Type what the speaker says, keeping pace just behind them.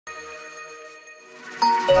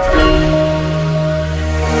Kama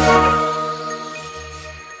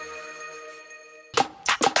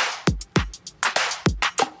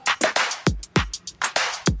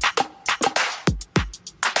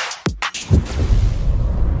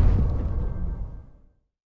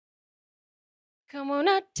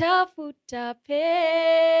unatafuta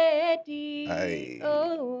pedi, Ai,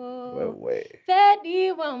 oh, wewe.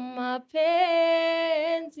 pedi wa mapenzi,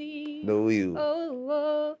 Ndo huyu.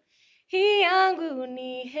 oh, hii yangu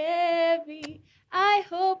ni heavy, I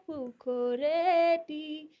hope uko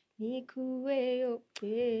ready, nikuwe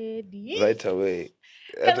pedi. Right away.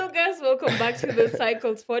 Hello guys, welcome back to the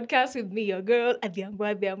Cycles podcast with me, your girl,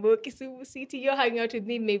 Adhiambo, Kisumu City. You're hanging out with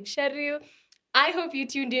me, Maeve Sheryl. I hope you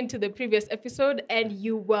tuned in to the previous episode and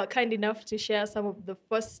you were kind enough to share some of the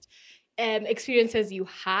first experiences you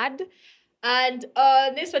had. And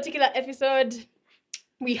on this particular episode,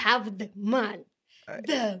 we have the man,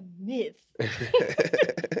 the myth, the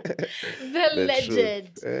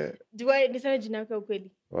legend. Do I niseme jina yako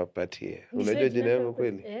ukweli? Wapatie. Unajua jina yangu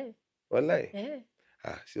kweli? Wallahi?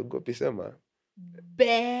 Siogopi sema.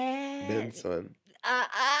 Benson.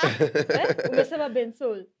 Umesema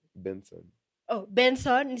Benson? Benson. Oh,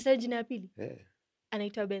 Benson, niseme jina ya pili?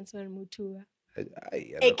 Anaitwa Benson Mutua.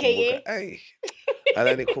 AKA.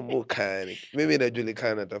 Ananikumbuka. Mimi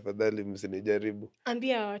najulikana, tafadhali msinijaribu.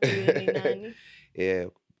 Ambia watu wewe ni nani?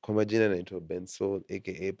 Kwa majina naitwa Benson,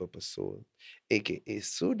 aka Papa Soul, aka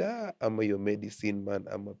Suda, ama your medicine man,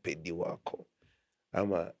 ama pedi wako,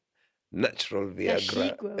 ama natural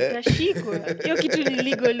Viagra. Utashikwa. Hiyo kitu ni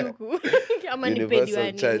legal huku. Ama ni pedi wa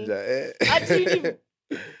nini? Charger,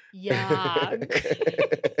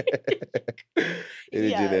 Ili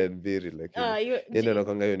jina ya mbiri lakini. Yendo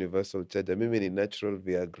nakwanga universal charger. Mimi ni natural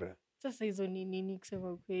Viagra. Sasa hizo ni nini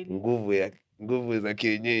kusema ukweli? Nguvu za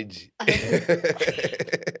kienyeji.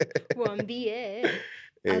 Mwambie.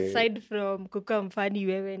 Aside from kukaa mfani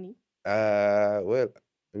wewe ni? Well,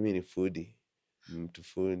 mimi ni foodie. Mtu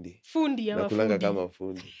fundi. Fundi ama nakulanga kama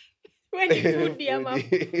fundi. Wewe ni fundi ama?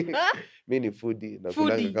 Mimi ni foodie,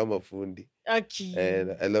 nakulanga kama fundi. Okay.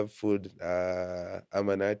 And I love food. I'm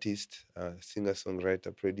an artist, singer,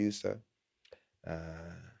 songwriter, producer,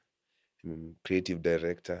 creative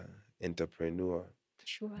director, entrepreneur,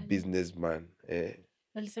 businessman.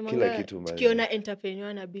 Kila kitu man. Tukiona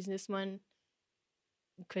entrepreneur na businessman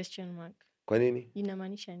question mark. Kwa nini?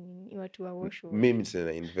 Inamaanisha nini? Watu wa wash. Mimi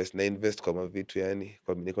na invest kwa mavitu, yani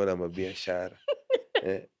kwa niko na mabiashara.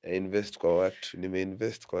 Invest kwa watu,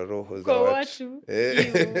 nimeinvest kwa roho za watu.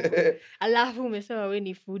 Alafu umesema wewe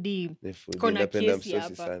ni foodie. Napenda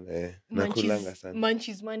msosi sana. Nakulanga sana.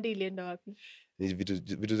 Munchies Monday ilienda wapi? Ni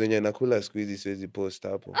vitu zenye nakula siku hizi siwezi post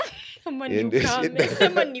hapo. Sema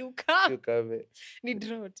ni ukame. Ni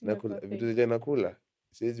drought. Nakula vitu zenye nakula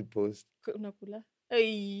siwezi post. Unakula?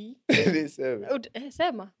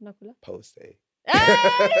 Sema unakula? Post.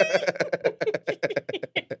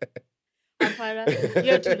 Hapana,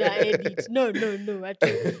 hiyo tuna edit. No.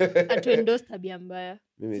 Atu endorse tabia mbaya.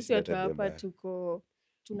 Sisi watu hapa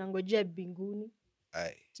tunangojea mbinguni.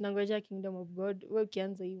 Tunangojea kingdom of God. Wewe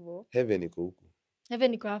ukianza hivyo. Heaven iko huku.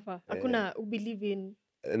 Heaven iko hapa. Hakuna believe in.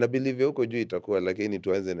 Na believe huko juu itakuwa, lakini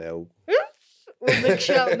tuanze na ya huku. Make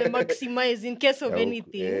sure we maximize in case of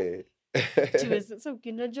anything. So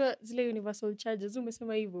ukinajua zile universal charges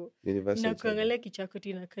umesema hivyo. Na kuangalia kichako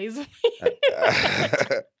tina kaizo.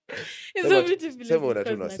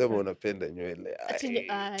 Sema unapenda nywele.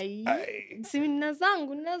 Simi nina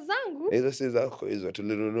zangu. Hizo si zako, hizo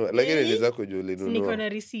tulinunua. Lakini ni zako juu ulinunua. Niko na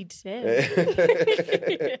receipt.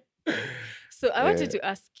 So I wanted to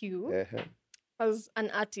ask you, as an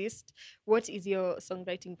artist, what is your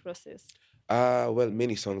songwriting process? Well,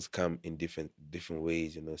 many songs come in different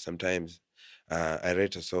ways, you know. Sometimes I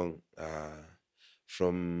write a song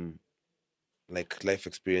from like life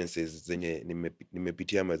experiences zenye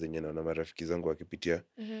nimepitia ama zenye na marafiki zangu wakipitia.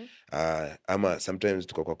 Ama sometimes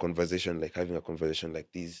tuko kwa conversation, like having a conversation like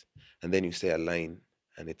this, and then you say a line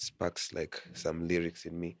and it sparks like some lyrics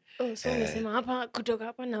in me. So unasema hapa kutoka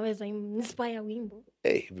hapa naweza inspire wimbo.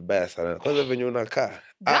 Vibaya sana. Kwanza venye unakaa.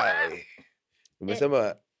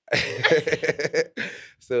 Umesema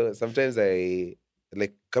so sometimes I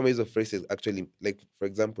like kama hizo phrases actually, like for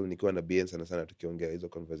example nikiwa na BN sana tukiongea hizo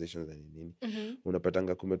conversations na nini.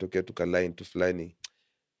 Unapatanga kumetokea tu ka line tu fulani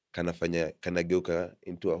kanageuka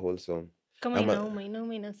into a whole song. Kama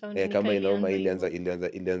inauma ina sound. Kama inauma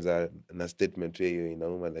ilianza na statement hiyo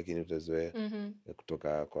inauma, lakini utazoea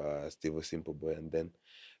kutoka kwa Steve Simple Boy, and then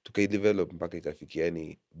tukaidevelop mpaka ikafikia,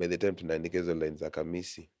 yani by the time tunaandika hizo lines za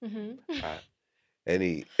Kamisi.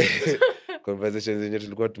 Yani conversations zenye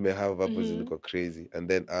tulikuwa tumehave hapo zilikuwa crazy, and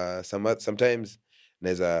then sometimes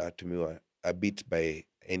naweza tumiwa a beat by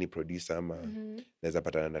any producer ama naweza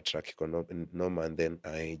patana na track iko noma, and then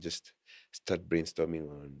I just start brainstorming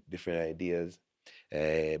on different ideas.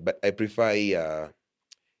 But I prefer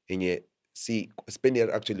yenye spendi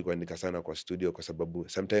actually kuandika sana kwa studio, kwa sababu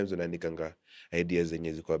sometimes unaandikanga ideas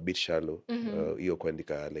zenye ziko a bit shallow, hiyo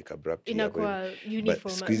kuandika like abruptly inakuwa but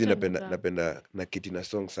uniform. siku hizi napenda na kiti na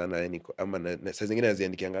song sana, yani ama saa zingine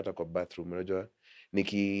naziandikianga hata kwa bathroom, unajua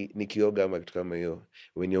nikioga ama kitu kama hiyo,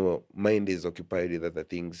 when your mind is occupied with other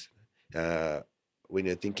things, when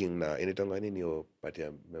you're thinking na inaitanga nini hiyo part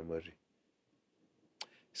ya memory,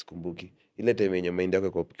 sikumbuki ile time yenye mind yako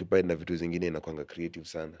iko occupied na vitu zingine, inakuanga creative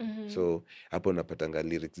sana. So hapo napatanga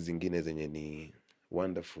lyrics zingine zenye ni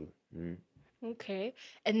wonderful. Okay.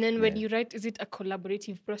 And then when you write, is it a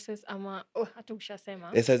collaborative process ama hata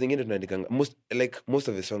ushasema? Saa zingine tunaandikanga most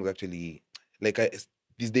of the songs actually, like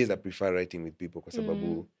these days I prefer writing with people, kwa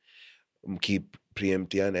sababu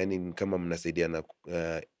mkipreemptiana, yani kama mnasaidiana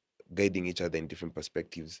guiding each other in different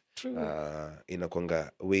perspectives,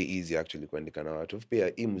 inakuanga way easy actually kuandika na watu.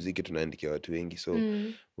 Pia hii muziki tunaandikia watu wengi, so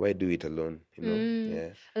why do it alone, you know?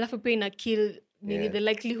 Yeah. Alafu pia ina kill maybe the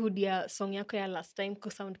likelihood ya song yako ya last time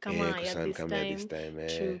kusound kama ya this time.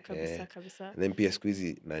 True, kabisa, kabisa. And then pia siku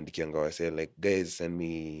hizi naandikianga wase like, guys send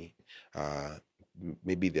me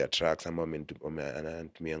maybe their tracks ama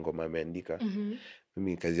anatumia ngoma ameandika.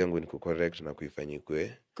 Mimi kazi yangu ni kucorrect na kuifanya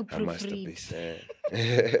ikue a masterpiece.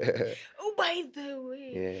 Oh, by the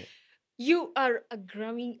way, you are a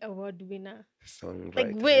Grammy Award winner. Songwriter.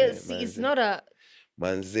 Like, well, see, it's not a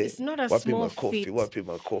manze, it's not a wapi small makofi, feat. wapi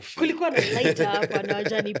makofi. Kulikuwa na lighter hapa na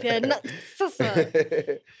wajanipea na sasa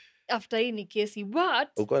after hii ni kesi, but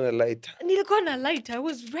uko na lighter? Nilikuwa na lighter. I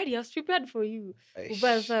was ready. I was prepared for you.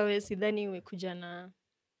 Ubaya sawa, sidhani umekuja na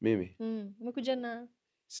mimi. Umekuja na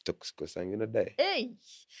siko sangi na dai. Hey,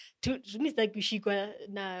 tunistaki kushikwa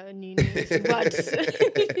na nini. But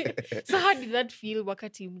so how did that feel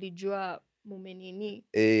wakati mlijua mume nini?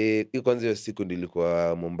 Kwanza hiyo siku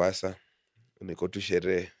nilikuwa Mombasa. Niko tu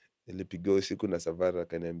sherehe. Nilipiga usiku na Savara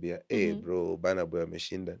akaniambia, bro, Burna Boy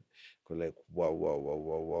ameshinda. Like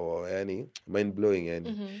wow, yani mind blowing, yani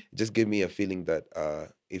it just gave me a feeling that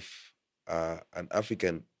if an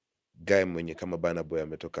African guy mwenye kama Burna Boy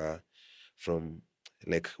ametoka from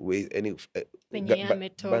like Burna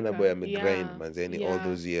Boy amegrind manzeni all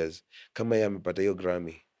those years, kama yeye amepata hiyo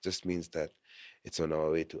Grammy, just means that it's on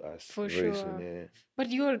our way to us for very sure soon, yeah. But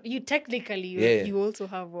you technically you also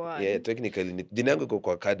have one. Yeah, technically jina yangu iko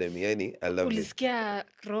kwa academy, yani I love it. Ulisikia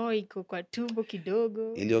roho iko kwa tumbo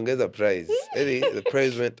kidogo. Iliongeza price. The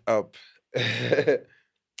price went up.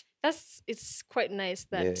 It's quite nice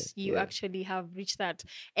that you actually have reached that.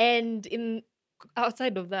 And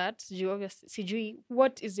outside of that, sijui,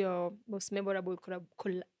 what is your most memorable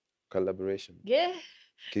collaboration? Yeah.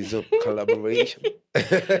 Collaboration.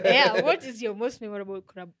 Yeah, what is your most memorable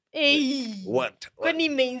collaboration? Hey, what? Kwani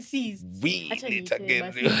insist?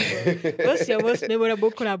 Again. What's your most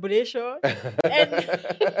memorable collaboration? And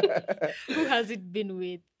who has it been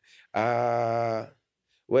with?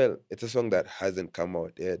 Well, it's a song that hasn't come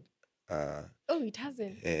out yet. Oh, it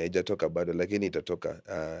hasn't. Haijatoka bado, lakini itatoka.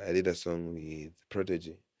 I did a song with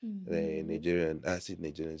Protege, the Nigerian,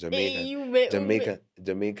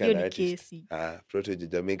 Jamaican artist. Protege,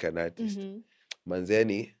 Jamaican artist.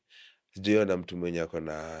 Manzeni, sijiona mtu mwenye ako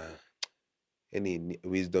na any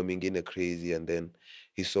wisdom ingine crazy, and then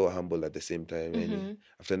he's so humble at the same time. Yani,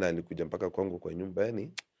 after na alikuja mpaka kwangu kwa nyumba,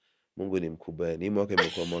 yani Mungu ni mkubwa, yani mwaka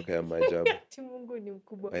imekuwa mwaka ya maajabu. Mungu ni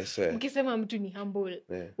mkubwa. Mkisema mtu ni humble,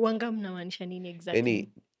 wanga mnamaanisha nini exactly? Yani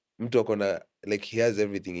mtu ako na like he has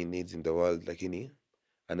everything he needs in the world, lakini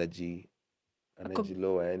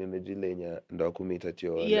anajilowa, yani unajile yenye ndo akumita at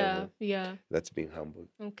your level. That's being humble.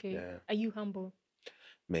 Okay. Are you humble?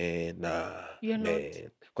 You're not.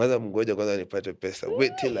 Kwanza nipate pesa.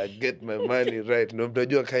 Wait till I get my money right. No,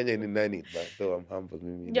 mtajua Kanye ni nani, but though I'm humble,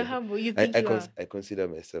 mimi. You're humble. You think I consider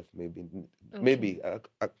myself maybe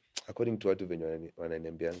according to watu venye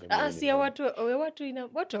wananiambianga. Si watu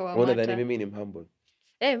wa Ona dhani mimi ni humble.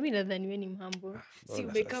 Mimi nadhani wewe ni humble.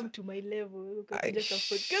 Si come to my level. Ukakuja kwa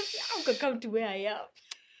podcast, come to where I am.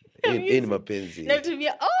 Hii ni mapenzi.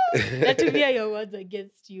 Natumia your words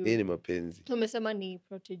against you. Hii ni mapenzi. Umesema ni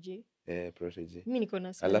Protege. Protege. Mimi niko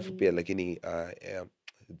na swali. Alafu pia lakini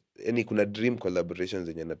yani kuna dream collaborations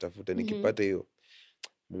zenye natafuta, nikipata hiyo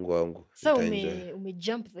Mungu wangu. So ume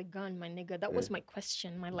jump the gun, my nigga. That was my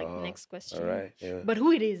question, my next question. All right. But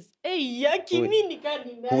who it is? Yaki mimi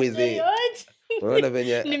kani. Who is it? Unaona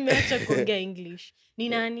venye nimeacha kuongea English. Ni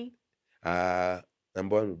nani?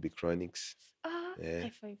 Number one would be Chronixx.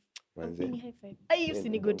 High five. manze. Ni high five. Ai Yeah,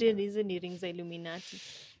 usinigoteni, hizo ni rings za Illuminati.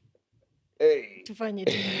 Hey. Tufanye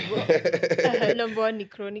tu hivyo. Number 1 ni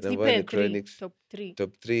Chronics. Number one Nipe ni 3, Chronics. top 3.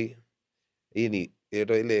 Top 3. Hii ni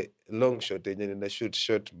ile long shot yenye nina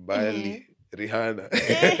shoot mbali Rihanna.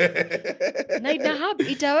 Na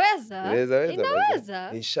itaweza.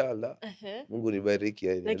 Inaweza. Inshallah. Mungu nibariki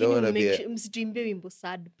yani. Lakini msituimbie wimbo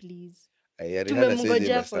sad please. Rihanna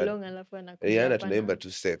Tumemngojea for long alafu anakuja. Rihanna tunaimba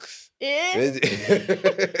tu sex.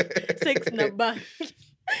 Sex na band.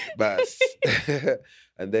 Bas.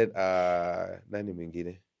 And then nani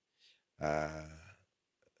mwingine?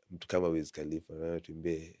 Mtu kama Wiz Khalifa,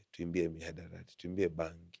 tuimbie mihadarati, tuimbie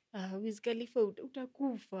bangi. Wiz Khalifa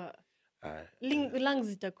utakufa. Lungs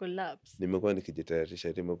zita collapse. Nimekuwa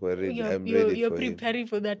nikijitayarisha, nimekuwa ready. I'm ready You're for preparing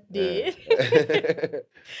for that day.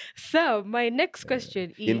 So, my next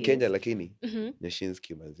question is in Kenya lakini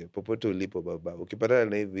Nyashinski manzi. Popote ulipo baba, ukipatana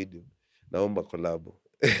na hii video, naomba collabo.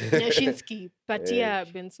 Nyashinski, patia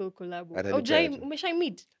Bensoul collabo. Umeshai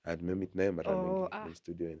meet? Meet naye mara mingi in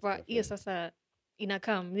studio. Hiyo sasa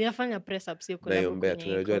inakam. Ninafanya press ups hiyo collabo. Naiombea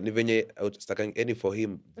tunajua ni venye stakangi for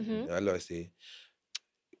him. Wale wase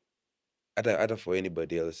hata for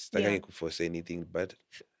anybody else stakangi kuforce anything but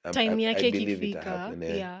time yake ikifika.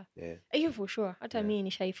 Hiyo for sure. Hata mimi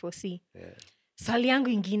nishai foresee. Swali yangu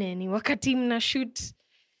ingine ni wakati mna shoot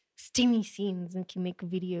steamy scenes mkimake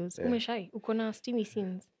videos. Umeshai? Uko na steamy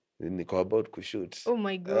scenes? Niko about kushoot. Oh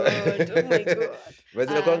my god.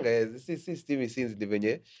 Basi nakwanga si steamy scenes ni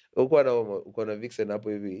venye uko na vixen hapo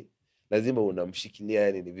hivi lazima unamshikilia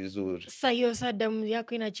yani ni vizuri. Sasa hiyo damu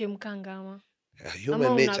yako inachemkanga ama?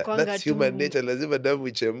 Human nature. That's human nature. Lazima damu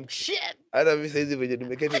ichemke. Hata mimi saizi venye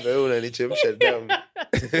nimeketi na wewe unanichemsha damu.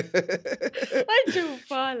 Acha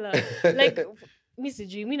ufala. Like mimi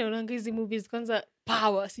sijui, mimi naona hizi movies kwanza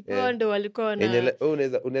power, si power ndo walikuwa na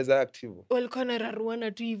unaweza act hivyo. Walikuwa na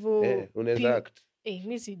raruana tu hivyo. Unaweza act.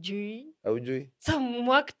 Mimi sijui. Haujui?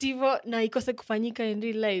 Some act hivyo na ikose kufanyika in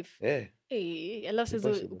real life. Alafu sasa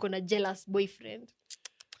uko na jealous boyfriend.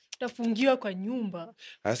 Utafungiwa kwa nyumba.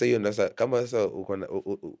 Sasa hiyo ndio kama sasa uko na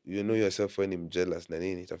you know yourself when I'm jealous na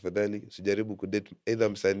nini, tafadhali usijaribu kudate either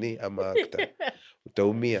msanii ama actor.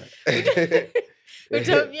 Utaumia.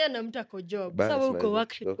 Utaumia na mtu ako job. Sasa uko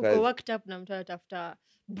worked up na mtu atafuta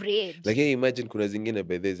bread. Lakini imagine kuna zingine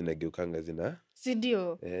by the way zinageukanga si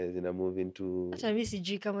ndio? Zina move into hata mimi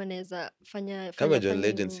sijui kama naweza fanya kama John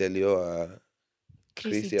Legend alioa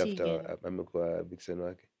Chrissy after amekuwa vixen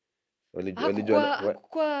wake. Walijua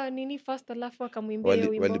kwa nini first alafu akamwimbia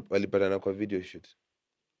wimbo. Walipatana kwa video shoot.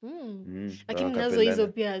 Lakini nazo hizo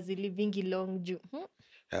pia zilivingi long juu.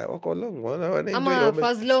 Wako long wana ama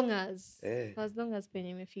as long as penye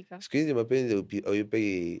imefika. Siku hizi mapenzi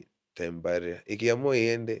haupei time barrier. Ikiamua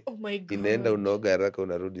iende, inaenda, unaoga haraka,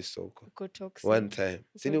 unarudi soko. One time.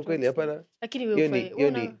 Si ni ukweli hapana? Lakini wewe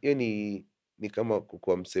hiyo ni kama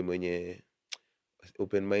kwa msemo mwenye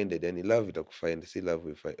open minded, yani love itakufind, si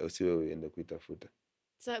love usiwe uende kuitafuta.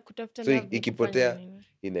 Sasa kutafuta love ikipotea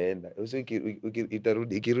inaenda.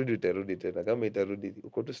 Itarudi, ikirudi utarudi tena. Kama itarudi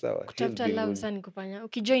uko tu sawa. Kutafuta love sana ni kufanya.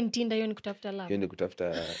 Ukijoin Tinder hiyo ni kutafuta love. Hiyo ni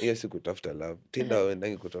kutafuta, hiyo si kutafuta love. Tinder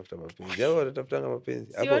waendangi kutafuta mapenzi. Hao wanatafuta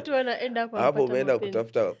mapenzi. Si watu wanaenda kwa hapo umeenda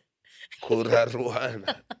kutafuta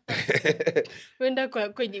kuraruana. Wenda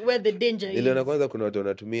kwenye where the danger is. Niliona kwanza kuna watu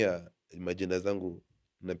wanatumia majina zangu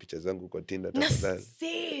na picha zangu kwa Tinder tafadhali.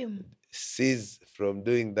 Same. Cease from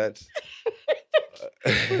doing that.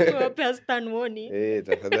 Wape stand warning.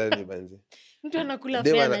 Tafadhali manzi. Mtu anakula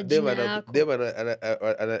fare na jina yako. Dema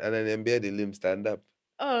ananiambia nilim stand up.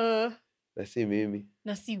 Na si mimi.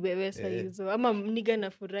 Na si wewe saa hizo. Ama niga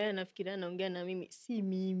na furaha nafikiria anaongea na mimi. Si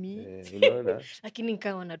mimi. Unaona? Lakini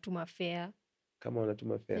kama wanatuma fare. Kama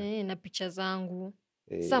wanatuma fare. Na picha zangu.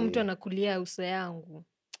 Sasa mtu anakulia uso yangu.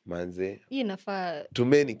 Manze. Hii inafaa.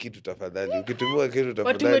 Tumeni kitu tafadhali. Ukitumiwa kitu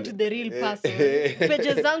tafadhali. Watume to the real person.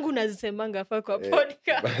 Pages zangu nazisemanga fa kwa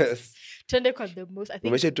podcast. Twende kwa the most. I think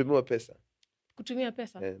umeshatumiwa pesa? Kutumia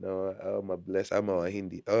pesa? Au mabless ama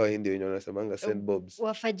Wahindi. Au Wahindi wenyewe wanasemanga send bobs.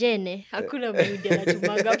 Wafajene. Hakuna mudi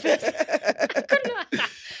anatumanga pesa.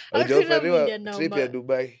 Hujafariwa trip ya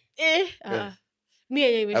Dubai. Mimi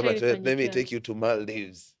yenyewe imeshaifanyika. Let me take you to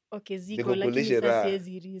Maldives. Okay, ziko lakini sasa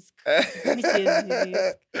siwezi risk. Mimi siwezi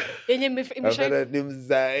risk. Yenye imesha ni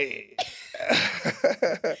mzae.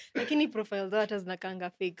 Lakini profile zao hata zinakaanga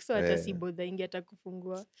fake. So hata si bother ingi hata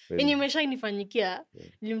kufungua. Yenye imeshanifanyikia,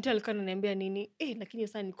 nilimtu alikuwa ananiambia nini? Lakini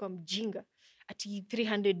sasa nilikuwa mjinga. Ati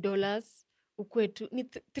 $300 ukwetu. Ni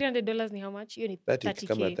 $300 ni how much? Hiyo ni 30k.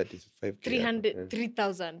 Kama 35k.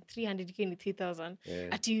 300k ni 3000.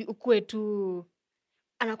 Ati ukwetu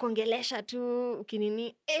anakuongelesha tu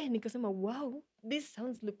ukinini nikasema wow, this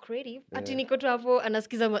sounds lucrative. Ati Eh, niko tu hapo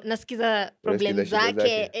nasikiza problem unasikiza shida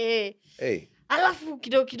zake. zake. Hey, Alafu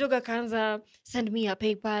kidogo akaanza send me a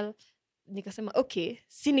PayPal. Nikasema okay,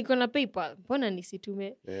 si niko na PayPal, mbona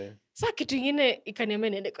nisitume? Sa kitu ingine ikaniambia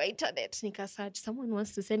niende kwa internet, nika-search someone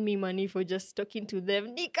wants to send me money for just talking to them.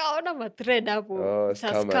 Nikaona ma-thread hapo,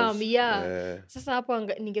 sa scam, yeah. Sasa hapo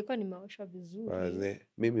ningekuwa nimeoshwa vizuri.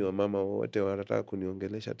 Mimi wamama wote wanataka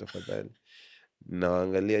kuniongelesha tafadhali.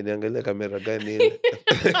 Niangalia kamera gani ile.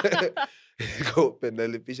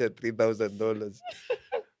 Nalipisha $3,000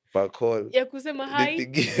 per call. Ya kusema hi.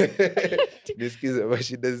 Nisikize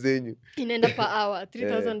mashida zenyu. Inaenda per hour.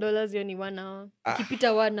 $3,000 hiyo ni 1 hour.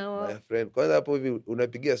 Ikipita 1 hour. My friend, kwanza hapo hivi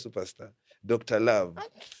unapigia superstar. Dr. Love.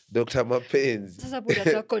 Dr. Mapenzi. Sasa hapo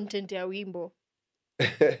utatoa content ya wimbo.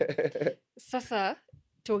 Sasa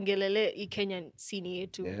tuongelele i Kenyan scene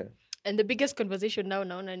yetu. Yeah. And the biggest conversation now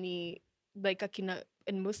naona ni like akina,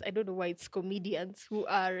 and most, I don't know why it's comedians who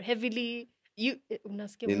are heavily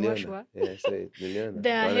unasikia mwashwa. Niliona.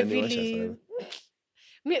 They are heavily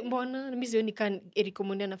mbona mimi sioni kan Eric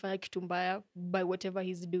Omondi anafanya kitu mbaya by whatever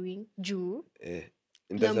he's doing juu.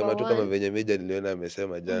 Nitasema tu kama venye Meja niliona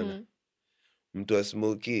amesema jana. Mtu wa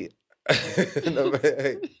Smoky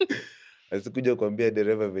asikuja kuambia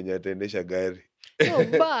dereva venye ataendesha gari. No,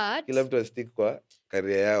 but kila mtu astick kwa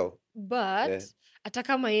career yao. But hata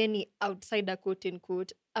kama yeye ni outsider quote and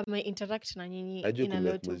quote, ama interact na nyinyi in a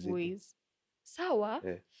lot of ways. Sawa,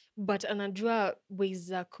 but anajua ways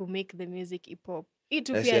za ku make the music hip hop.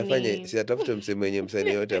 Itu pia ni si atafute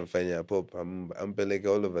msanii yote amfanya pop, ampeleke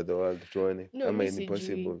all over the world tuone kama ni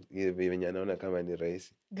possible. Hivi venye anaona kama ni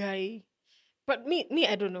rahisi. Guy. But me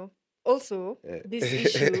I don't know. Also, this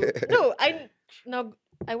issue. No,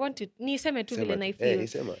 I want it. Niseme tu vile na feel.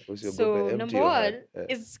 So number one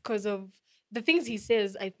is because of the things he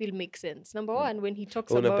says I feel make sense. Number one, when he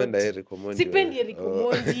talks about sipendi Eric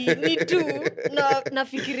Omondi, me too.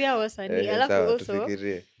 Nafikiria wasanii. Alafu also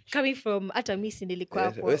coming from hata mimi si nilikuwa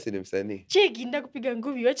hapo. Wewe si ni msanii. Cheki nda kupiga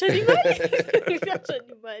ngumi, acha nimalize.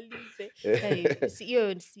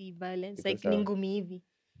 Hiyo si violence, like ni ngumi hivi.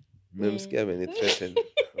 Mmemsikia amenithreaten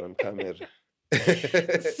on camera.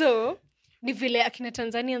 So ni vile akina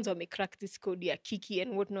Tanzanians wamecrack this code ya Kiki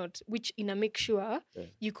and whatnot, which ina make sure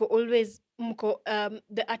yuko always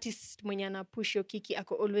the artist mwenye ana push your Kiki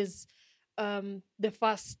ako always the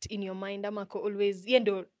first in your mind, ama ako always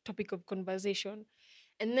yendo topic of conversation.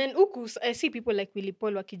 And then huku I see people like Willy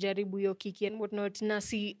Paul wakijaribu yo Kiki and whatnot, na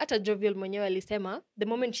si hata Jovial mwenyewe alisema the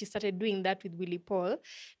moment she started doing that with Willy Paul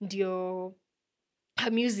ndio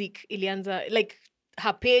her music ilianza, like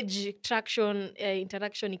her page traction,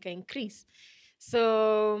 interaction ika increase.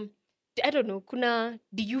 So I don't know,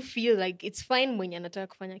 do you feel like it's fine mwenye anataka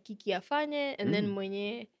kufanya Kiki afanye and then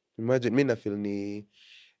mwenye imagine mimi na feel ni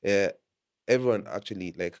everyone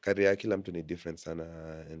actually like career kila mtu ni different sana,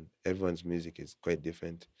 and everyone's music is quite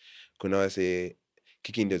different. Kuna wase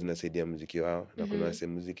Kiki ndio zinasaidia muziki wao na kuna wase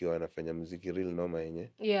muziki wao wanafanya muziki real noma yenye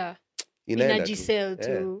inajisell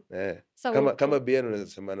tu. Kama Bien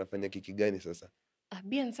unasema anafanya Kiki gani sasa?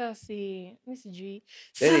 Bien sasa mimi sijui.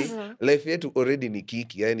 Sasa life yetu already ni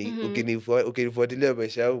Kiki, yani ukinifuatilia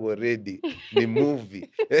maisha yangu already ni movie.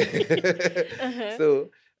 So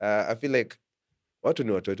I feel like watu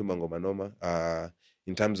ni watu wetu mangoma noma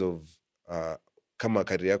in terms of kama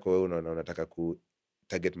career yako wewe unataka ku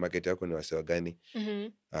target market yako ni wasewa gani,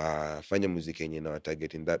 fanya muziki yenye na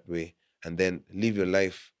target in that way, and then live your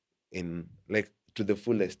life in like to the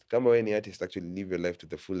fullest. Kama wewe ni artist, actually live your life to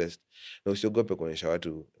the fullest, na usiogope kuonyesha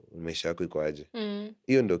watu maisha yako iko aje.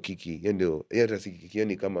 Hiyo ndio Kiki, hiyo ndio hata si Kiki, hiyo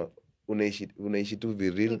ni kama unaishi tu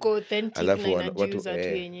viril, alafu watu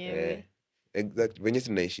wenyewe exact venye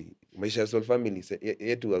tunaishi maisha ya soul family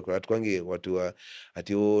yetu. Watu kwangi watu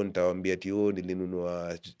ati nitawaambia ati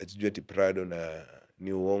nilinunua ati Prado na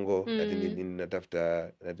ni uongo, ati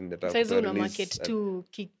ninatafuta sasa una market tu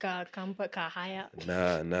kika kampa ka haya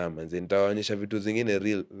na manze nitawaonyesha vitu zingine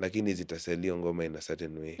real, lakini zitaselio ngoma in a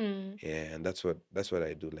certain way. Yeah, and that's what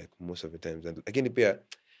I do like most of the times. And lakini pia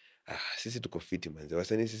sisi tuko fiti manze,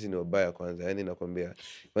 wasanii sisi ni wabaya kwanza, yani nakwambia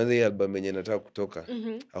kwanza hii album yenye nataka kutoka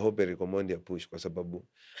I hope Eric Omondi push, kwa sababu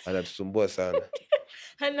anatusumbua sana.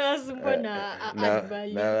 Anawasumbua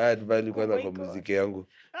na add value kwanza kwa muziki yangu.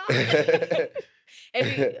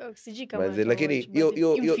 Sijui kama manze, lakini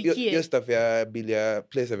hiyo stuff ya Bilia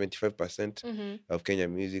play 75% of Kenya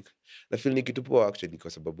music na feel ni kitu poa actually,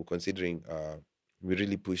 kwa sababu considering we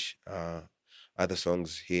really push other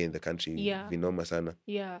songs here in the country vinoma sana.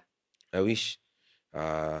 I wish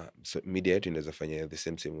so media yetu inaweza fanya the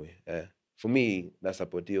same way. for me na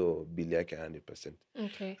support hiyo bill yake 100%.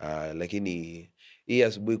 Okay. Lakini hii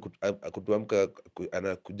asubuhi kutuamka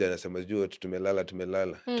anakuja anasema juu tumelala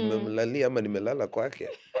tumemlalia ama nimelala kwake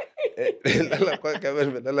nimelala kwake ama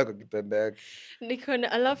nimelala kwa kitanda yake Niko na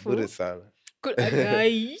bure alafu sana.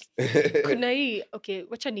 kuna hii okay,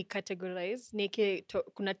 wacha ni categorize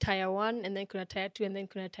kuna tier 1 and then kuna tier 2 and then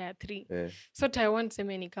kuna tier 3. So tier 1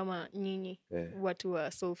 tuseme ni kama nyinyi watu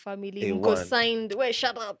wa Soul Family mko signed, we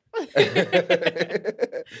shut up.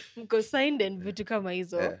 Mko signed and vitu kama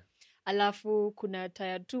hizo. Alafu kuna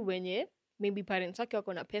tier 2 wenye maybe parents wake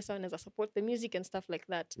wako na pesa wanaweza support the music and stuff like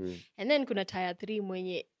that. And then kuna tier 3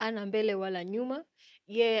 mwenye ana mbele wala nyuma,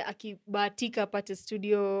 ye akibahatika apate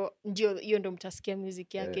studio ndio hiyo ndo mtasikia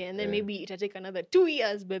music yake, and then maybe it take another 2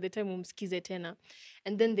 years by the time umsikize tena.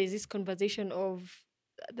 And then there's this conversation of,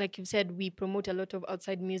 like you said, we promote a lot of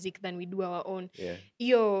outside music than we do our own.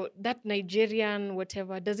 That Nigerian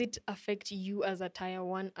whatever, does it affect you as a tier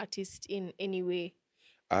 1 artist in any way?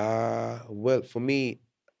 Well, for me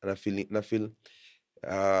na feel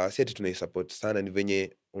si ati tunaisupport sana, ni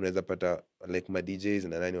venye unaweza pata like ma DJs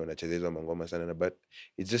na nani wanacheza hizo mangoma sana, but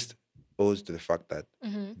it just owes to the fact that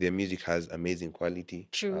their music has amazing quality.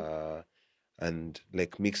 True. And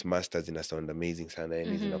like mix masters ina sound amazing sana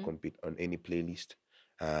and is gonna compete on any playlist.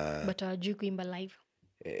 But hawajui kuimba live.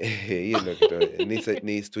 Hiyo ndio kitu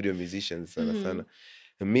ni studio musicians sana.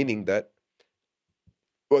 Meaning that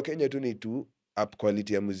Wakenya tu ni tu up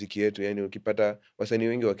quality ya muziki yetu. Yani ukipata wasanii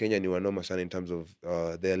wengi wa Kenya ni wanoma sana in terms of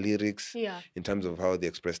their lyrics, in terms of how they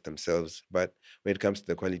express themselves, but when it comes to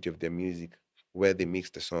the quality of their music, where they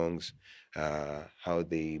mix the songs, how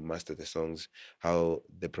they master the songs, how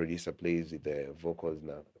the producer plays with the vocals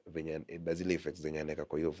na venye zile effects zenye anaweka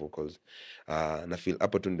kwa hiyo vocals, na feel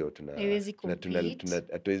hapo tu ndio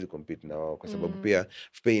hatuwezi compete na wao, kwa sababu pia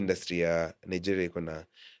industry ya Nigeria iko na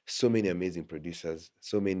so many amazing producers,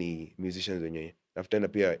 so many musicians wenye after, na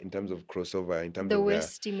pia in terms of crossover, in terms the of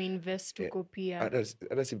West invest huko pia.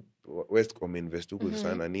 Hata si West invest huko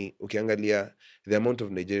sana, ni ukiangalia the amount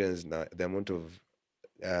of Nigerians na the amount of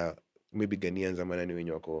maybe Ghanaians ama nani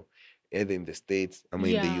wenye wako either in the States ama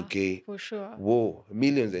in the UK, for sure. Whoa,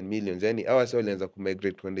 millions and millions. Yani our soul walianza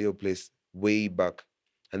kumigrate kwenda hiyo place way back.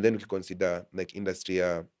 And then ukiconsider like industry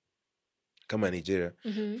ya kama Nigeria,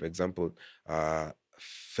 for example,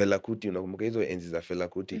 Fela Kuti, unakumbuka hizo enzi za Fela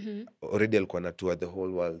Kuti, already alikuwa na tour the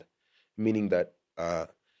whole world, meaning that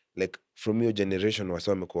like from your generation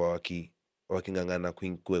wasa wamekuwa wakingangana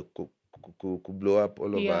ku blow up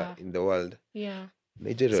all over in the world.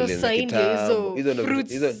 Nigeria So walianza hizo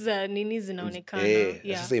fruits za nini zinaonekana.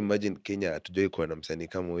 Sasa imagine Kenya hatujui kuwa na msanii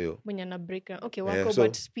kama huyo mwenye na break. Okay, wako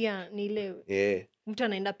but pia ni ile mtu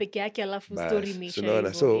anaenda peke yake alafu story imeisha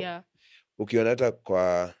hivyo. So ukiona hata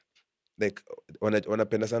kwa like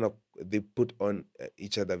wanapenda sana, they put on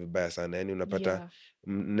each other vibaya sana. Yani unapata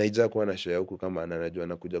Naija kuwa na show ya huku, kama anajua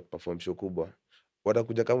anakuja kuperform show kubwa,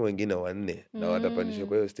 watakuja kama wengine 4 na watapandishwa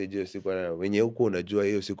kwa hiyo stage hiyo siku, wenye huku unajua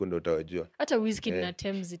hiyo siku ndio utawajua. Hata Wizkid na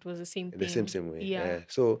Tems it was the same thing. The same way.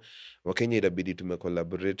 So Wakenya itabidi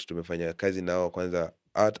tumecollaborate, tumefanya kazi nao kwanza,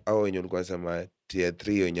 au wenye ulikuwa nasema tier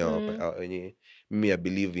 3 wenye mimi I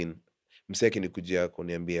believe in, mseki ni kujia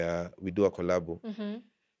kuniambia we do a collab.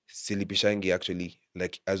 Silipishangi actually,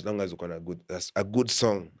 like as long as uko na a good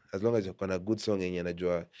song, as long as uko na good song yenye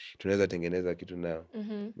najua tunaweza tengeneza kitu nao,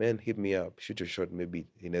 man, hit me up, shoot your shot, maybe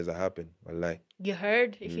inaweza happen. Wallahi, you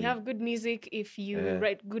heard, if you have good music, if you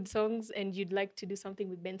write good songs and you'd like to do something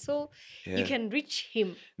with Bensoul, you can reach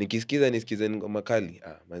him. Nisikize ngoma kali,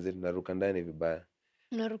 manze tunaruka ndani vibaya.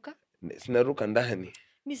 Unaruka? Sinaruka ndani.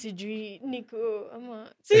 Mimi sijui niko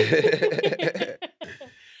ama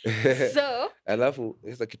so alafu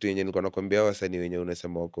sasa kitu yenye nilikuwa nakwambia wasanii wenye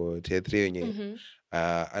unasema wako tier 3 wenye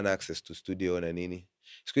ana access to studio na nini,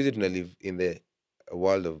 siku hizi tuna live in the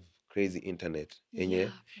world of crazy internet yenye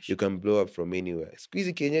you can blow up from anywhere. Siku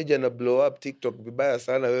hizi kienyeji ana blow up TikTok vibaya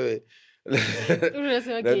sana wewe.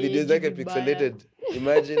 Na video zake pixelated,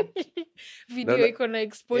 imagine. Video iko na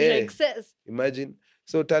exposure excess, imagine.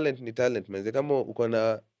 So talent ni talent, manze. Kama uko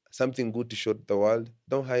na something good to show the world,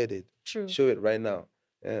 don't hide it. True. Show it right now.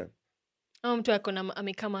 Mtu akona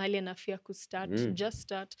amekaa mahali anafia kustart, just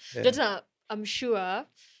start. Jota, I'm sure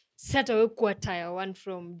sata wewe kuwa tier 1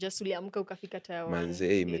 from just uliamka ukafika tier 1.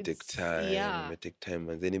 Manze, ime take time,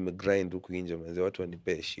 manze. Nimegrind huku nje, manze, watu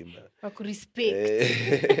wanipe heshima. Wakurespect.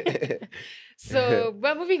 So,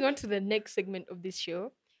 we're moving on to the next segment of this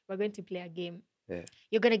show. We're going to play a game.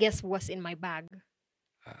 You're going to guess what's in my bag.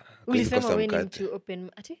 Ulisema wewe ni mtu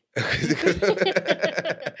open ati?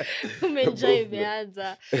 Umenjaa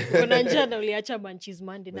imeanza. Kuna njaa na uliacha Munchies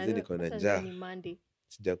Monday na niko na njaa. Ni Monday.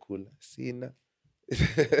 Sijakula. Sina.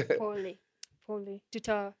 Pole.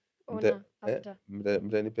 Tutaona after.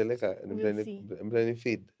 Mtanipeleka, We'll see. mtani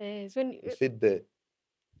feed. So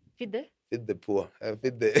Feed the poor.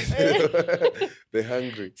 Feed the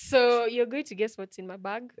hungry. So you're going to guess what's in my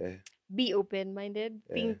bag. Be open-minded.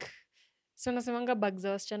 Think. So nasemanga bag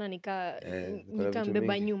za wasichana nika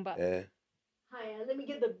mbeba nyumba. Haya, let me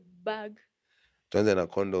get the bag. Tuanze na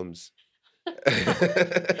condoms.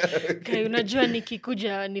 Kai, unajua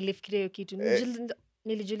nikikuja nilifikiria hiyo kitu.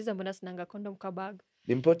 Nilijiuliza mbona sinanga condom kwa bag.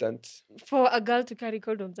 Important. For a girl to carry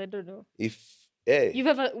condoms, I don't know. You've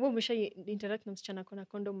ever umesha interact na msichana kona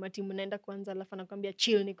condom mati mnaenda kwanza alafu anakuambia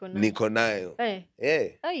chill niko nayo.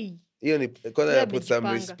 Ai. Hiyo ni kwanza ya put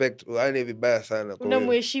some respect. Yaani vibaya sana kwa hiyo.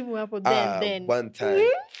 Unamheshimu hapo then. One time.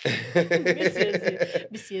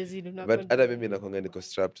 Bisiezi But hata mimi nakonga niko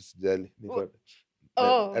strapped usijali.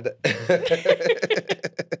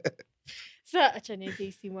 Sa acha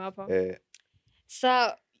niweke simu hapa.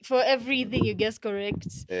 Sa for everything you guess correct,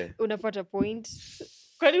 unapata point.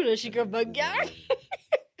 Kwani unashika bag yake?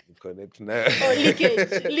 Connect na.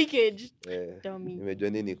 Leakage. Dummy. Nimejua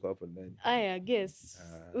nini iko hapo ndani. I guess.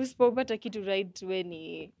 Usipopata kitu right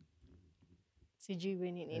weni sijui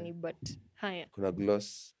weni nini but haya. Kuna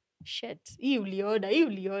gloss. Shit. Hii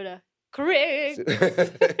uliona. Correct.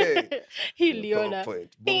 Hii uliona.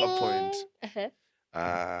 Bonga point.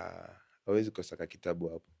 Hawezi kusaka kitabu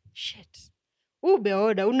hapo. Shit.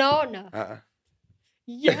 Umeona, unaona?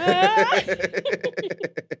 Yeah.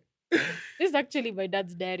 This is actually my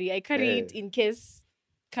dad's diary. I carry it in case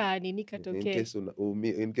nini katokea.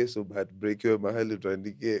 In case of heartbreak yo mahali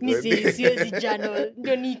tuandike. Siwezi journal.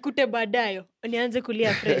 Ndio nikute baadaye. Nianze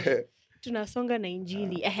kulia fresh. Tunasonga na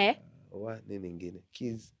injili. Nini nyingine?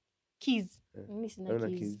 Keys. Mimi sina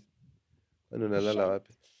keys. Wewe unalala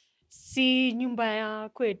wapi? Si nyumba ya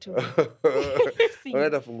kwetu.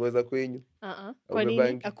 Unataka funguo za kwenyu? Kwa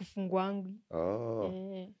nini akufungwangi?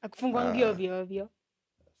 Akufungwangi ovyo.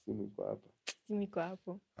 Simu iko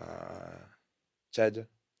hapo. Charger.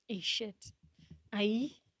 Shit.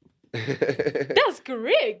 That's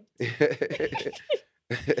correct.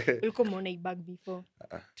 Ulikuwa umeona hii bag before.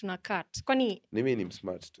 Tuna cut. Kwani mimi ni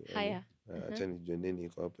smart tu. Haya. Acha nijue nini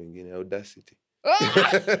iko hapo ingine. Audacity.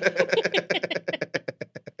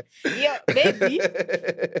 Yo, baby.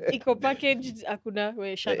 Iko packaged hakuna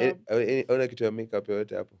we shut up. Una kitu ya makeup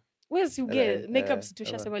yote hapo? Wewe si uge makeup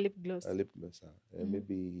tushasema lip gloss. Lip gloss.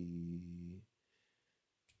 Maybe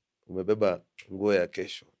umebeba nguo ya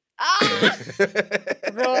kesho.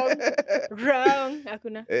 Wrong.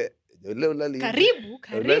 Hakuna. Leo lali. Karibu.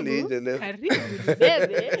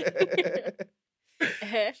 Bebe.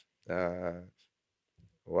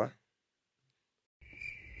 Wa?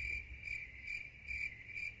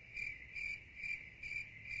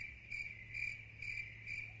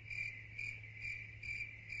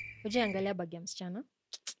 Ujiangalia bag ya msichana?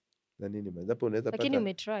 Na nini man? Hapo unaweza pata. Lakini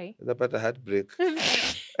umetry. Unaweza pata heartbreak.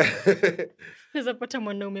 Unaweza pata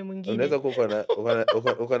mwanaume mwingine. Unaweza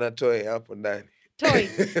uko na toy hapo ndani. Toy?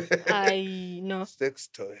 No.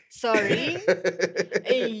 Sex toy. Sorry.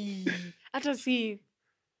 Hata si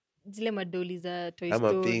zile madoli za Toy Story.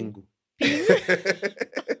 Ama pingu.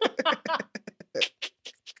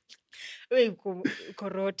 Wewe uko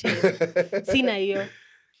rotten. Sina hiyo.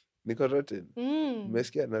 Niko rotten.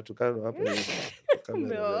 Umesikia natukano hapo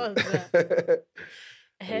Umeoza.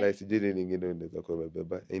 Wala sijui nyingine unaweza kwa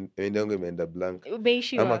beba. Yangu imeenda blank.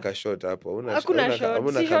 Umeishiwa. Ama ka short hapo. Hakuna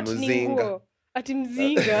short. Si short ni nguo. Ati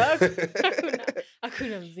mzinga.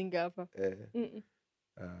 Hakuna mzinga hapa.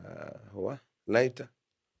 Lighter.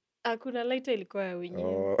 Hakuna lighter ilikuwa ya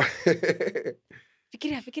wenyewe.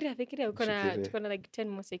 Fikiria tuko na like 10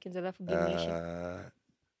 more seconds alafu game isha.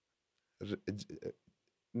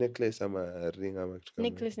 Necklace ama ring ama kitu kama.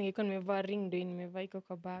 Necklace ningekuwa nimevaa ring ndio nimevaa iko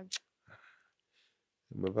kwa bag.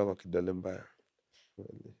 Nimevaa kwa kidole mbaya.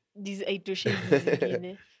 These aitoshe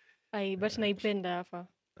zingine. But naipenda hapa.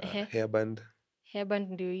 Hairband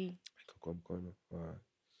ndio hii. Iko kwa mkono.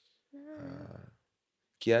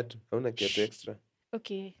 Kiatu, hauna kiatu extra?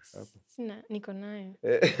 Okay. Sina, niko nayo.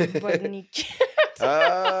 But ni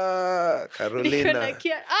Carolina.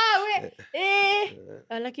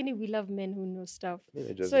 Lakini we love men who know stuff.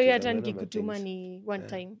 So hiyo hata nikikutuma ni one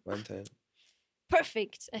time.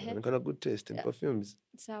 Perfect. Niko na good taste in perfumes.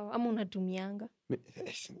 Sawa, ama unatumianga?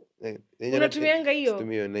 Unatumianga hiyo?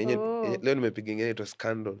 Situmio. Leo nimepiga ingine ito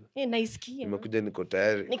Scandal. Naisikia. Nimekuja niko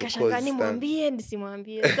tayari. Nikashangaa nimwambie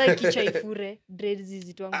nisimwambie. Sasa kichwa ifure, dreads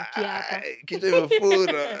zituangukia hapa. Kichwa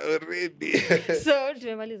imefura already. So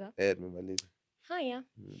tumemaliza? Tumemaliza. Haya.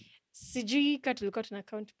 Sijui ka tulikuwa tuna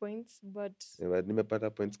count points but But nimepata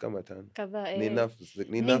points kama 5. kadhaa Ni enough.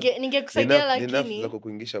 ningekusaidia Ni enough za lakini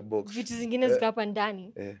kukuingisha box. vitu zingine ziko hapa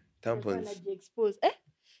ndani. Tampons. Najiexpose.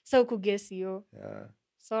 Sa ukugess hiyo. Yeah.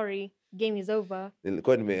 Sorry, game is over.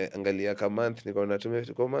 Nilikuwa nimeangalia ka month nikaona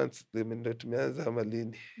tumefika months ndio tumeanza ama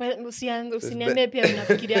lini. Usiniambie pia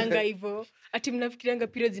mnafikirianga hivyo. Ati mnafikirianga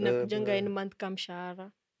periods zinakujanga in month kama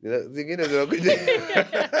mshahara. Zingine zinakuja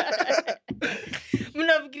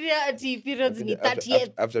Mnafikiria ati periods ni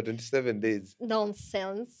 38 after 27 days.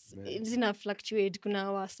 Nonsense. Zina fluctuate.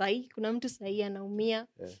 Kuna wasai, kuna mtu sahi anaumia.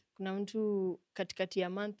 Kuna mtu katikati ya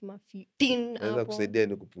month ma 15 hapo. Naweza kusaidia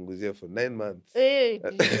ni kupunguzia for 9 months.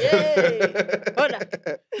 Hold on.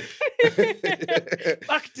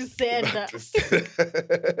 Back to sender.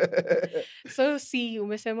 So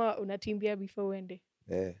umesema unatimbia before uende.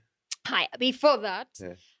 Hi, before that,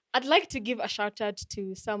 I'd like to give a shout out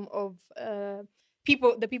to some of the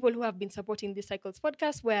people who have been supporting this Cycles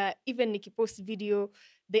podcast, where even Nikki posts video,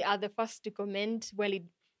 they are the first to comment while it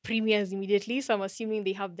premieres immediately. So I'm assuming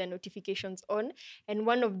they have their notifications on. And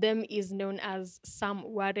one of them is known as Sam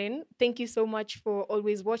Warren. Thank you so much for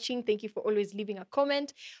always watching. Thank you for always leaving a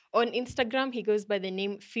comment. On Instagram, he goes by the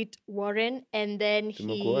name Fit Warren. And then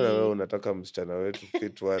Tumekuona wewe unataka msichana wetu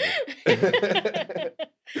Fit Warren.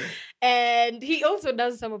 And he also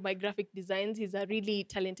does some of my graphic designs. He's a really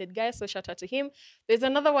talented guy, so shout out to him. There's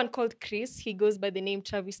another one called Chris. He goes by the name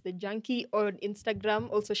Travis the Junkie on Instagram.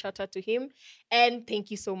 Also shout out to him. And thank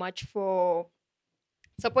you so much for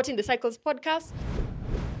supporting the Cycles podcast.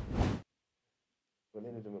 Kwa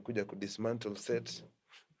nini tumekuja kudismantle set?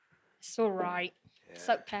 It's all right. Yeah. It's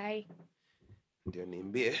okay. Ndio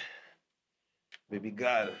niambie. Baby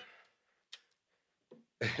girl.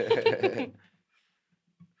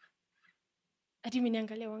 Ati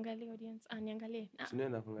niangalie audience. Niangalie.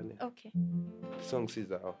 Sina kuangalia. Okay. Song si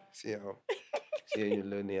zao. Si hao. Si yenye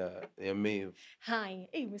leo ni ya Maeve. Hi.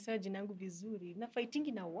 Umesema jina yangu vizuri. Na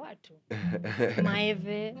fightingi na watu.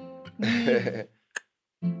 Maeve.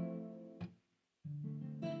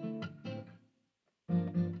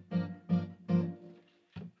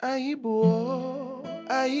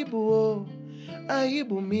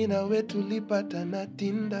 Aibu mina wetu lipata na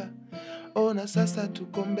Tinda. Ona sasa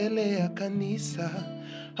tuko mbele ya kanisa.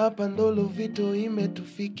 Hapa ndolo vito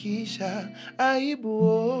imetufikisha.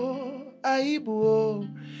 Aibu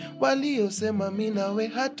waliosema mimi nawe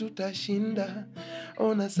hatutashinda.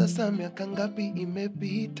 Ona sasa miaka ngapi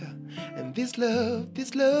imepita. And this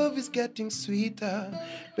love is getting sweeter.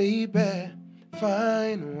 Baby,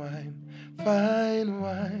 fine wine.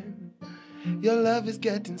 Your love is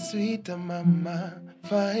getting sweeter, mama.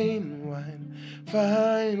 Fine wine.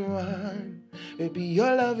 Baby,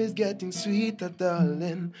 your love is getting sweeter,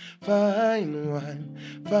 darling. Fine wine.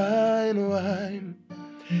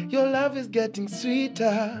 Your love is getting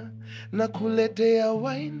sweeter. Nakuletea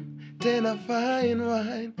wine, tena fine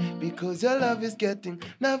wine. Because your love is getting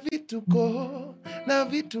na vituko.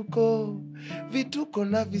 Vituko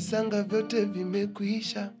na visanga vyote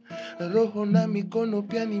vimekwisha. Roho na mikono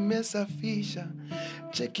pia nimesafisha.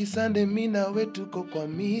 Cheki Sunday mimi na wewe tuko kwa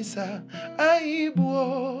misa.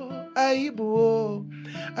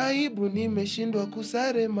 Aibu nimeshindwa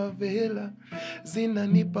kusare mavela.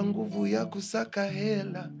 Zinanipa nguvu ya kusaka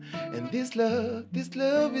hela. And this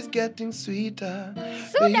love is getting sweeter.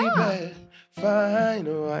 Baby, fine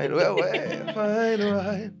wine. Fine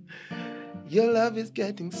wine. Your love is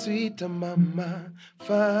getting sweeter, mama.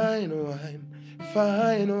 Fine wine.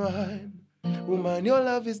 Woman, your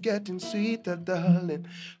love is getting sweeter, darling.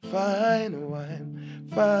 Fine wine.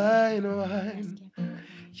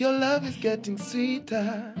 Your love is getting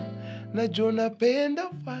sweeter. Najua napenda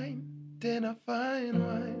fine, tena fine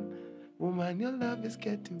wine. Woman, your love is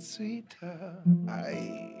getting sweeter.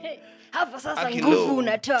 Hey, hapa sasa nguvu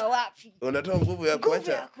unatoa wapi? Unatoa nguvu ya kuacha.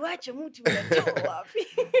 Nguvu ya kuacha mtu unatoa wapi?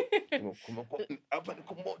 Hapa ni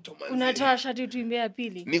kumoto manzi. Unatoa shati utuimbie ya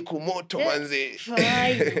pili. Ni kumoto manzi.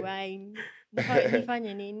 Fine wine.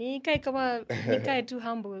 Nifanye nini? Nikae tu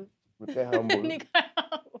humble.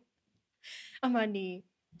 Ama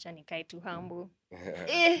nikae tu humble.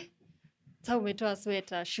 Sasa umetoa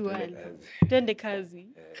sweta, shuali. Twende kazi.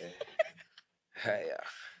 Haya.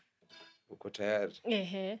 Uko tayari?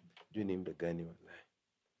 Juu ni mbe gani wallahi?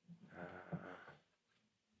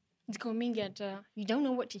 Ziko mingi hata. You don't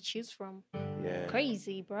know what to choose from. Yeah.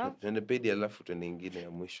 Crazy, bro. Twende pedi alafu twende nyingine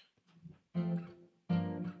ya mwisho.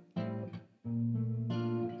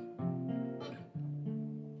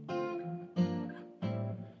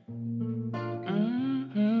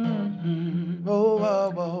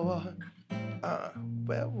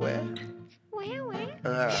 Where?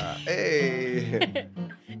 Hey.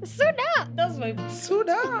 So That's my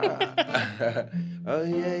Suda. Oh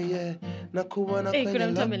yeah. Nakuwa na Hey, kwenye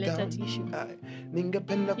kuna mtu ameleta lockdown. tissue. Ay,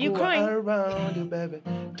 ningependa You kuwa crying? around you baby.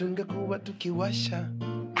 Tungekuwa tukiwasha.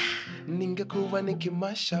 Ningekuwa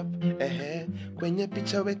nikimashup. Kwenye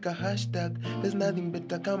picha weka hashtag. There's nothing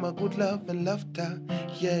better kama good love and laughter.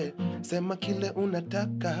 Yeah, sema kile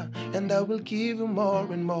unataka and I will give you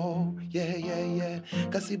more and more. Yeah.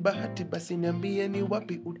 Kasi bahati basi niambie ni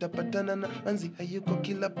wapi utapatana na manzi hayuko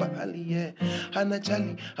kila pahali. Yeah, hana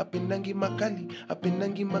jali, hapendangi makali,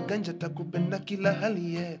 hapendangi maganja, takupenda kila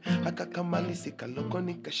hali. Yeah, haka kamali sikaloko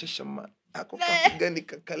nikashashama. Ako kapiga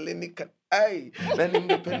nikakale nika ai, na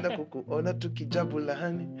ningependa kukuona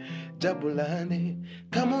tukijabulani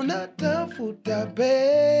kama unatafuta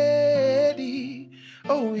bedi.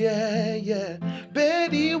 Oh yeah,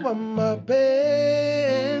 bedi wa mapenzi.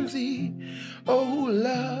 Oh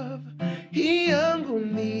love, hii yangu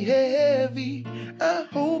ni heavy. I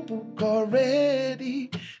hope uko ready.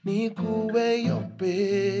 Nikuwe yo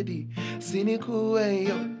bedi, sinikuwe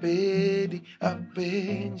yo bedi.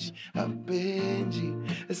 Apenji,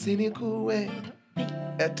 sinikuwe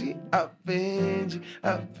ati apenji,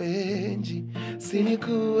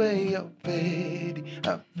 sinikuwe yo bedi.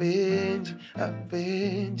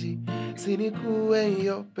 Apenji, sinikuwe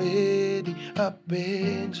yo bedi.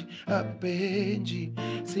 Apenji,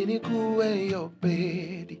 sinikuwe yo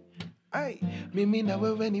bedi. Ai, mimi na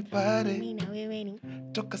wewe ni pare. Mimi na wewe ni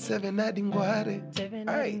Toka 7 hadi Ngware. Seven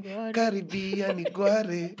Ai, hadi Ngware. karibia ni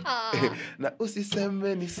Gware. Na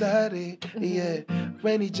usiseme ni sare. Yeah,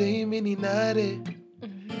 when Jamie ni nare.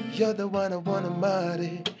 You're the one I wanna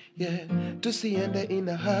marry. Yeah, tusiende in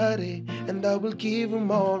a hurry. And I will give you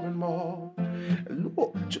more and more.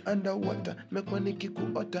 Luo, you underwater, mekwa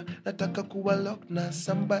nikikuota. Nataka kuwa locked na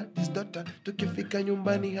somebody's daughter. Tukifika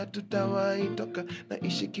nyumbani hatutawahi toka.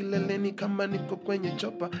 Naishi kileleni kama niko kwenye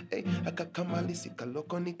chopa. Hey, akakamali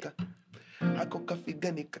sikaloko nika. Hako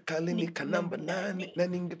kafiga nikakale nika namba 8. Na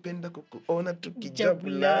ningependa kukuona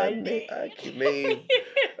tukijabulane. Akimei.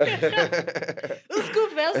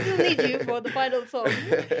 Scoop, I still need you for the final song.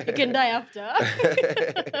 You can die after.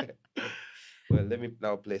 Well, let me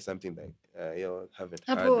now play something that you haven't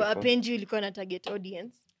heard Hapo before. Apenji ulikuwa na target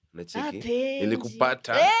audience. Nacheki. Apenji.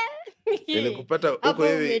 Nilikupata. Nilikupata huko Hapo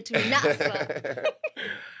hivi. umetunasa.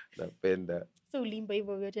 Napenda. So ulimba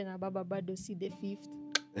hivyo vyote na baba bado si the fifth.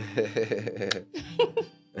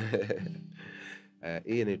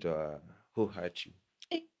 Hii inaitwa Who Hurt You.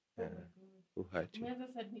 Eh. Who Hurt You. Umeanza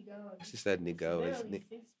sad nigga hours. Si sad nigga hours. Very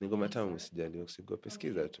face. Ni ngoma tamu, usijali, usigope,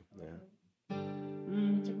 sikiza tu. Yeah.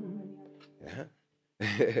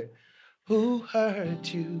 Who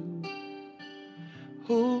hurt you?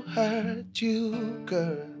 Who hurt you,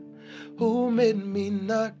 girl? Who made me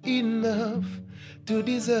not enough to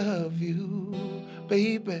deserve you?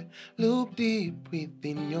 Baby, look deep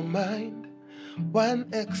within your mind. One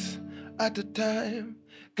X at a time.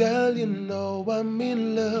 Girl, you know I'm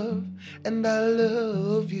in love and I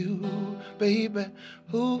love you. Baby,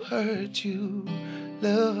 who hurt you?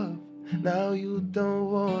 Love, now you don't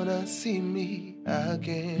wanna see me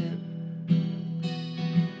again.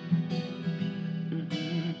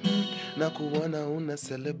 Na kuona una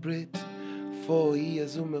celebrate 4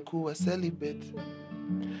 years umekuwa celibate.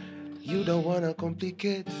 You don't wanna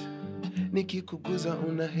complicate. Nikikuguza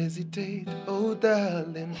una hesitate. Oh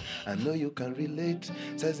darling, I know you can relate.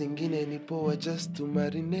 Saa zingine ni poa just to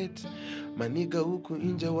marinate. Maniga huku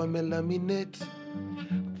nje wamelaminate.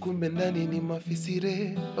 Kumbe ndani ni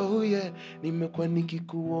mafisire. Oh yeah, nimekuwa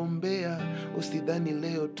nikikuombea. Usidhani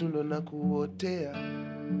leo tundo na kuotea.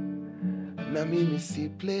 Na mimi si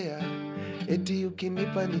player. Eti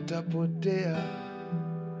ukinipa nitapotea.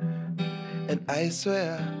 And I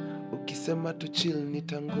swear, ukisema tu chill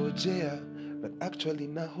nitangojea. But actually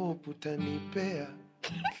na hope utanipea.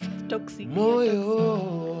 Toxic. Moyo.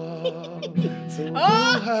 So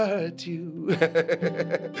who hurt you?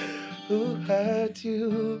 Who hurt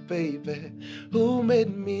you, baby? Who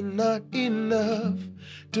made me not enough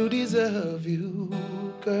to deserve you,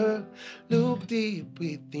 girl? Look deep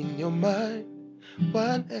within your mind.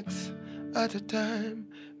 One X at a time.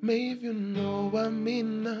 Maybe you know I'm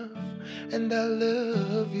enough and I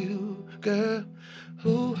love you, girl.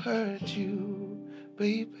 Who hurt you,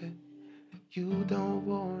 baby? You don't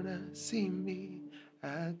wanna see me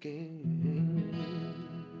again.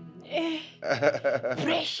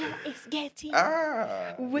 Pressure is getting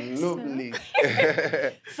worse. Lovely.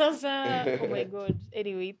 Sasa, oh my god.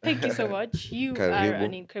 Anyway, thank you so much. You are Karibu.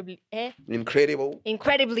 an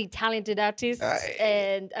Incredible. talented artist. Aye.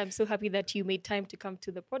 And I'm so happy that you made time to come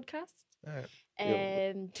to the podcast. Yo.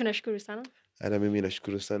 And tunashukuru sana. Ana mimi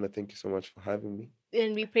nashukuru sana. Thank you so much for having me.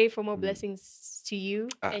 And we pray for more blessings to you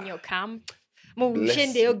and your camp. Bless,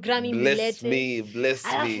 Ushinde hiyo Grammy bless milete. me, bless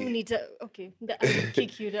Alafu me. okay, I will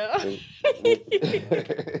kick you down.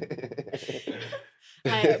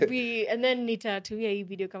 And then nitatumia hii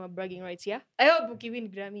video kama bragging rights, yeah? I hope ukiwin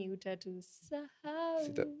Grammy utatusahau.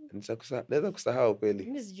 Naweza kusahau kweli.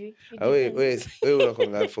 Mimi sijui. Wewe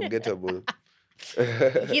unakuwa unforgettable.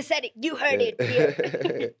 He said it. You heard it.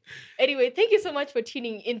 Yeah. Anyway, thank you so much for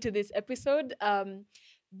tuning into this episode.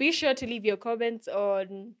 Be sure to leave your comments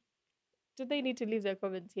on... Do they need to leave their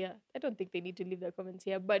comments here? I don't think they need to leave their comments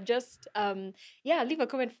here. But just, leave a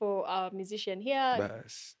comment for our musician here.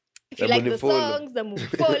 Bas. If you like the songs, na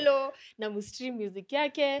follow, na stream music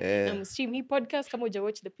yake, na stream hii podcast. Kama uja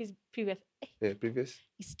watch the previous. Previous?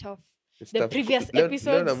 It's tough. It's the tough. Previous episodes.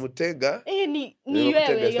 Leo namutega.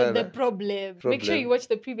 You're the problem. Make sure you watch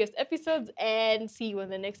the previous episodes and see you on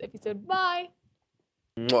the next episode. Bye.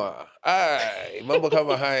 Mwah. Ay, mambo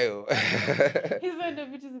kama hayo. Hizo ndio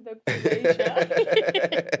vitu zitakuisha.